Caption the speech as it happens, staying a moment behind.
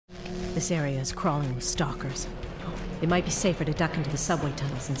This area is crawling with stalkers. It might be safer to duck into the subway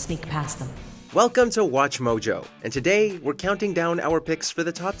tunnels and sneak past them. Welcome to Watch Mojo, and today we're counting down our picks for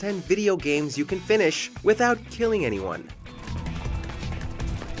the top 10 video games you can finish without killing anyone.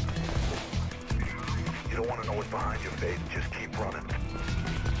 You don't want to know what's behind your face, just keep running.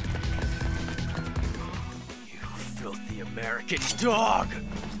 You filthy American dog!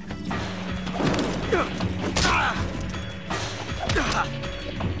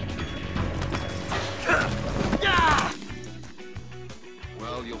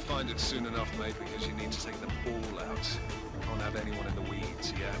 Well, you'll find it soon enough, mate, because you need to take them all out. Can't have anyone in the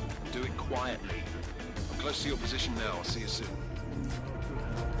weeds, yeah? Do it quietly. I'm close to your position now. I'll see you soon.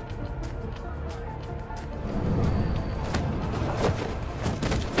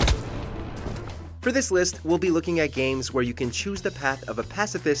 For this list, we'll be looking at games where you can choose the path of a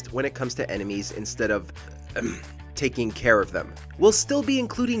pacifist when it comes to enemies instead of taking care of them. We'll still be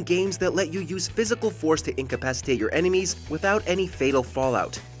including games that let you use physical force to incapacitate your enemies without any fatal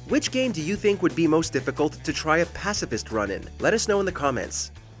fallout. Which game do you think would be most difficult to try a pacifist run in? Let us know in the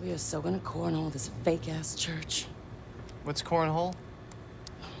comments. We are so gonna cornhole this fake-ass church. What's cornhole?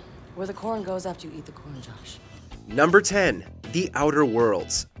 Where the corn goes after you eat the corn, Josh. Number 10, The Outer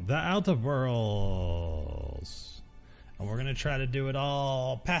Worlds. The Outer Worlds. And we're gonna try to do it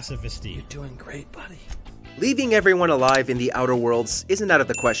all pacifisty. You're doing great, buddy. Leaving everyone alive in the Outer Worlds isn't out of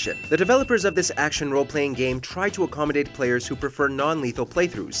the question. The developers of this action role-playing game tried to accommodate players who prefer non-lethal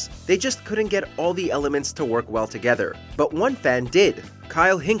playthroughs. They just couldn't get all the elements to work well together. But one fan did,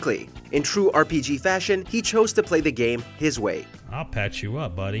 Kyle Hinckley. In true RPG fashion, he chose to play the game his way. I'll patch you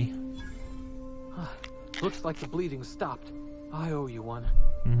up, buddy. Looks like the bleeding stopped. I owe you one.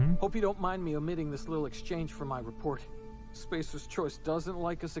 Hope you don't mind me omitting this little exchange for my report. Spacer's Choice doesn't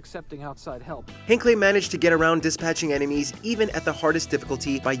like us accepting outside help. Hinckley managed to get around dispatching enemies even at the hardest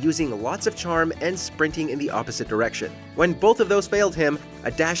difficulty by using lots of charm and sprinting in the opposite direction. When both of those failed him,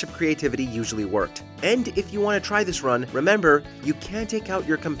 a dash of creativity usually worked. And if you want to try this run, remember, you can't take out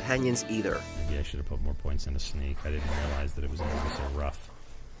your companions either. Maybe I should have put more points into sneak. I didn't realize that it was going to be so rough.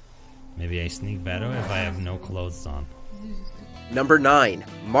 Maybe I sneak better if I have no clothes on. Number 9,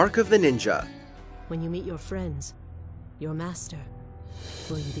 Mark of the Ninja. When you meet your friends, your master,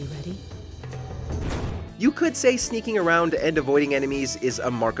 will you be ready? You could say sneaking around and avoiding enemies is a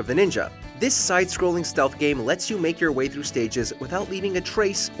Mark of the Ninja. This side-scrolling stealth game lets you make your way through stages without leaving a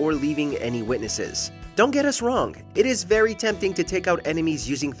trace or leaving any witnesses. Don't get us wrong, it is very tempting to take out enemies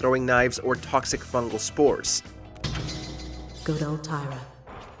using throwing knives or toxic fungal spores. Good old Tyra.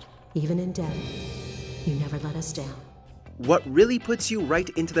 Even in death, you never let us down. What really puts you right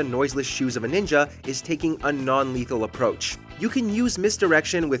into the noiseless shoes of a ninja is taking a non-lethal approach. You can use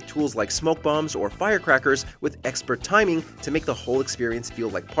misdirection with tools like smoke bombs or firecrackers with expert timing to make the whole experience feel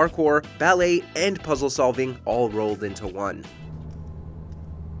like parkour, ballet, and puzzle solving all rolled into one.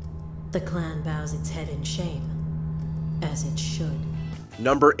 The clan bows its head in shame, as it should.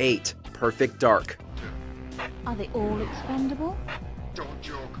 Number 8, Perfect Dark. Are they all expendable? Don't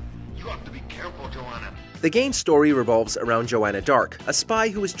joke. You have to be careful, Joanna. The game's story revolves around Joanna Dark, a spy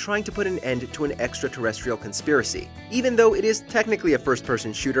who is trying to put an end to an extraterrestrial conspiracy. Even though it is technically a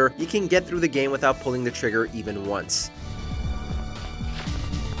first-person shooter, you can get through the game without pulling the trigger even once.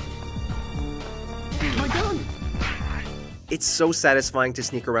 My gun! It's so satisfying to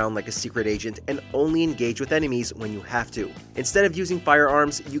sneak around like a secret agent and only engage with enemies when you have to. Instead of using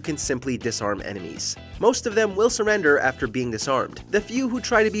firearms, you can simply disarm enemies. Most of them will surrender after being disarmed. The few who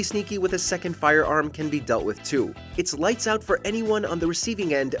try to be sneaky with a second firearm can be dealt with too. It's lights out for anyone on the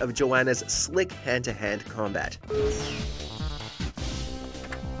receiving end of Joanna's slick hand-to-hand combat.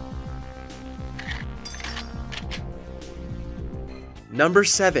 Number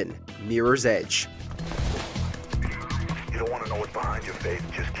 7, Mirror's Edge. You don't want to know what's behind your face,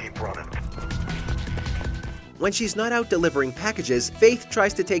 just keep running. When she's not out delivering packages, Faith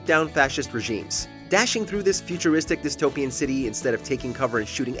tries to take down fascist regimes. Dashing through this futuristic dystopian city instead of taking cover and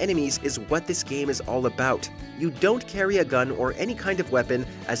shooting enemies is what this game is all about. You don't carry a gun or any kind of weapon,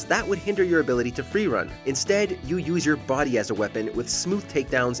 as that would hinder your ability to free run. Instead, you use your body as a weapon with smooth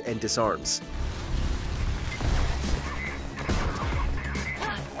takedowns and disarms.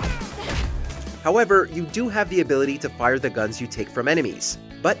 However, you do have the ability to fire the guns you take from enemies.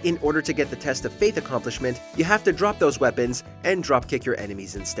 But in order to get the Test of Faith accomplishment, you have to drop those weapons and dropkick your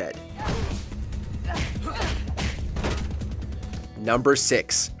enemies instead. Number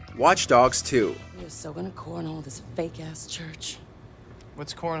 6, Watch Dogs 2. We are so gonna cornhole this fake-ass church.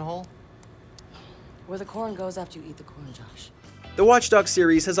 What's cornhole? Where the corn goes after you eat the corn, Josh. The Watch Dogs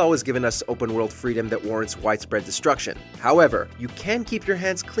series has always given us open-world freedom that warrants widespread destruction. However, you can keep your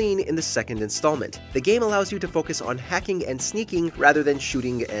hands clean in the second installment. The game allows you to focus on hacking and sneaking rather than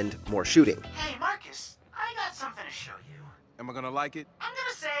shooting and more shooting. Hey, Marcus, I got something to show you. Am I gonna like it? I'm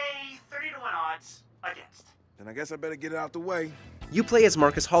gonna say 30 to 1 odds against. Then I guess I better get it out the way. You play as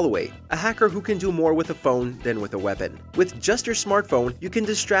Marcus Holloway, a hacker who can do more with a phone than with a weapon. With just your smartphone, you can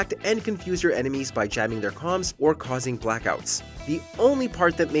distract and confuse your enemies by jamming their comms or causing blackouts. The only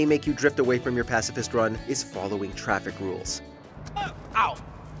part that may make you drift away from your pacifist run is following traffic rules. Oh, ow!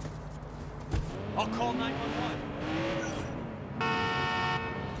 I'll call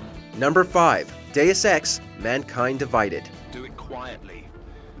 911. Number 5. Deus Ex: Mankind Divided. Do it quietly.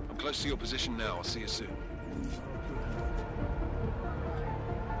 I'm close to your position now. I'll see you soon.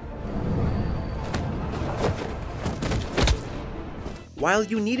 While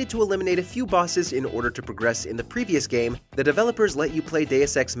you needed to eliminate a few bosses in order to progress in the previous game, the developers let you play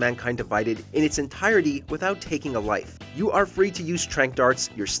Deus Ex: Mankind Divided in its entirety without taking a life. You are free to use tranq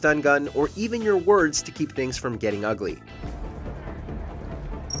darts, your stun gun, or even your words to keep things from getting ugly.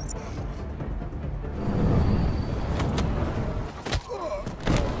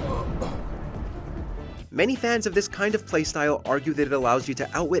 Many fans of this kind of playstyle argue that it allows you to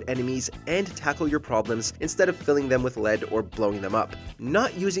outwit enemies and tackle your problems instead of filling them with lead or blowing them up.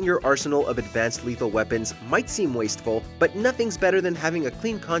 Not using your arsenal of advanced lethal weapons might seem wasteful, but nothing's better than having a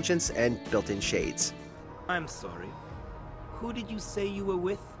clean conscience and built-in shades. I'm sorry. Who did you say you were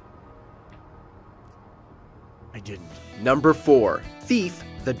with? I didn't. Number 4. Thief: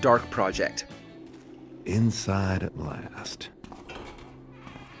 The Dark Project. Inside at last.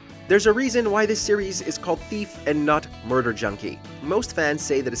 There's a reason why this series is called Thief and not Murder Junkie. Most fans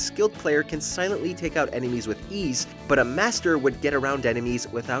say that a skilled player can silently take out enemies with ease, but a master would get around enemies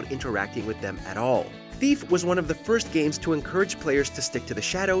without interacting with them at all. Thief was one of the first games to encourage players to stick to the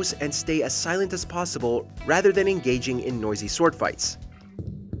shadows and stay as silent as possible rather than engaging in noisy sword fights.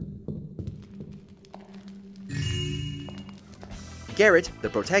 Garrett, the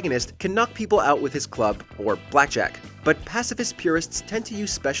protagonist, can knock people out with his club or blackjack, but pacifist purists tend to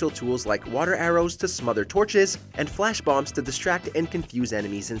use special tools like water arrows to smother torches and flash bombs to distract and confuse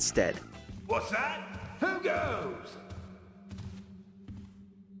enemies instead. What's that? Who goes?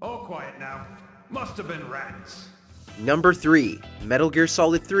 All quiet now. Must have been rats. Number 3. Metal Gear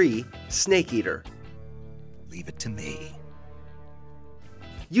Solid 3: Snake Eater. Leave it to me.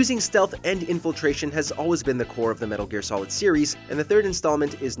 Using stealth and infiltration has always been the core of the Metal Gear Solid series, and the third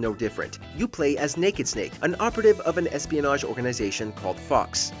installment is no different. You play as Naked Snake, an operative of an espionage organization called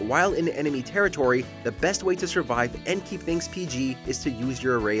Fox. While in enemy territory, the best way to survive and keep things PG is to use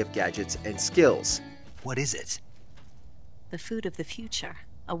your array of gadgets and skills. What is it? The food of the future.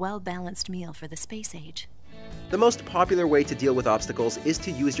 A well-balanced meal for the space age. The most popular way to deal with obstacles is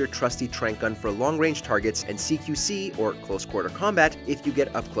to use your trusty tranq gun for long-range targets and CQC, or close-quarter combat, if you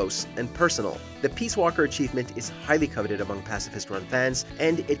get up close and personal. The Peace Walker achievement is highly coveted among Pacifist Run fans,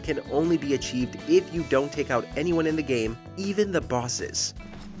 and it can only be achieved if you don't take out anyone in the game, even the bosses.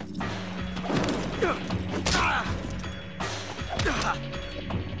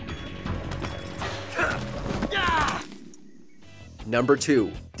 Number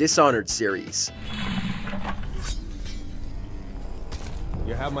 2. Dishonored series.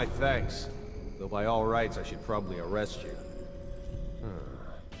 You have my thanks, though by all rights I should probably arrest you.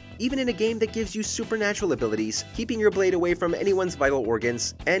 Even in a game that gives you supernatural abilities, keeping your blade away from anyone's vital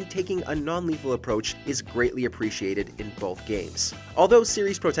organs and taking a non-lethal approach is greatly appreciated in both games. Although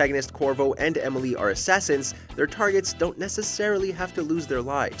series protagonist Corvo and Emily are assassins, their targets don't necessarily have to lose their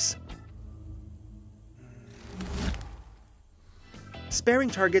lives. Sparing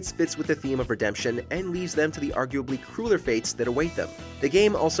targets fits with the theme of redemption and leaves them to the arguably crueler fates that await them. The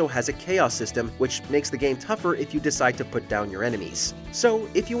game also has a chaos system, which makes the game tougher if you decide to put down your enemies. So,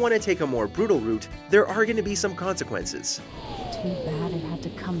 if you want to take a more brutal route, there are going to be some consequences. Too bad it had to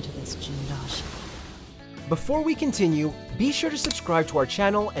come to this, Jindosh. Before we continue, be sure to subscribe to our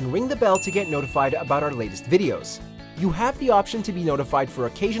channel and ring the bell to get notified about our latest videos. You have the option to be notified for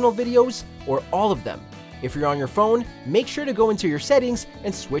occasional videos or all of them. If you're on your phone, make sure to go into your settings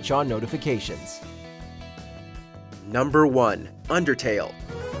and switch on notifications. Number 1. Undertale.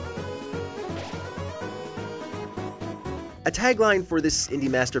 A tagline for this indie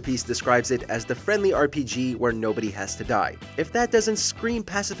masterpiece describes it as the friendly RPG where nobody has to die. If that doesn't scream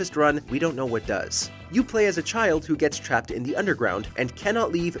Pacifist Run, we don't know what does. You play as a child who gets trapped in the underground and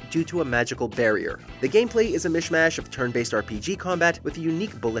cannot leave due to a magical barrier. The gameplay is a mishmash of turn-based RPG combat with a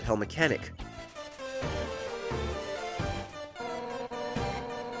unique bullet hell mechanic.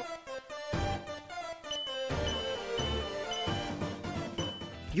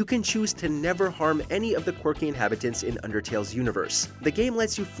 you can choose to never harm any of the quirky inhabitants in Undertale's universe. The game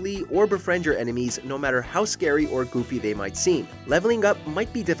lets you flee or befriend your enemies no matter how scary or goofy they might seem. Leveling up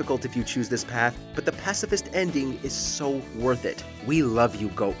might be difficult if you choose this path, but the pacifist ending is so worth it. We love you,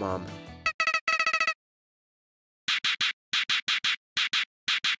 Goat Mom.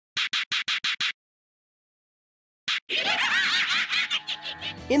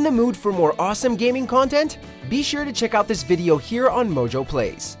 In the mood for more awesome gaming content? Be sure to check out this video here on Mojo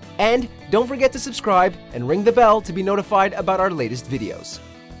Plays. And don't forget to subscribe and ring the bell to be notified about our latest videos.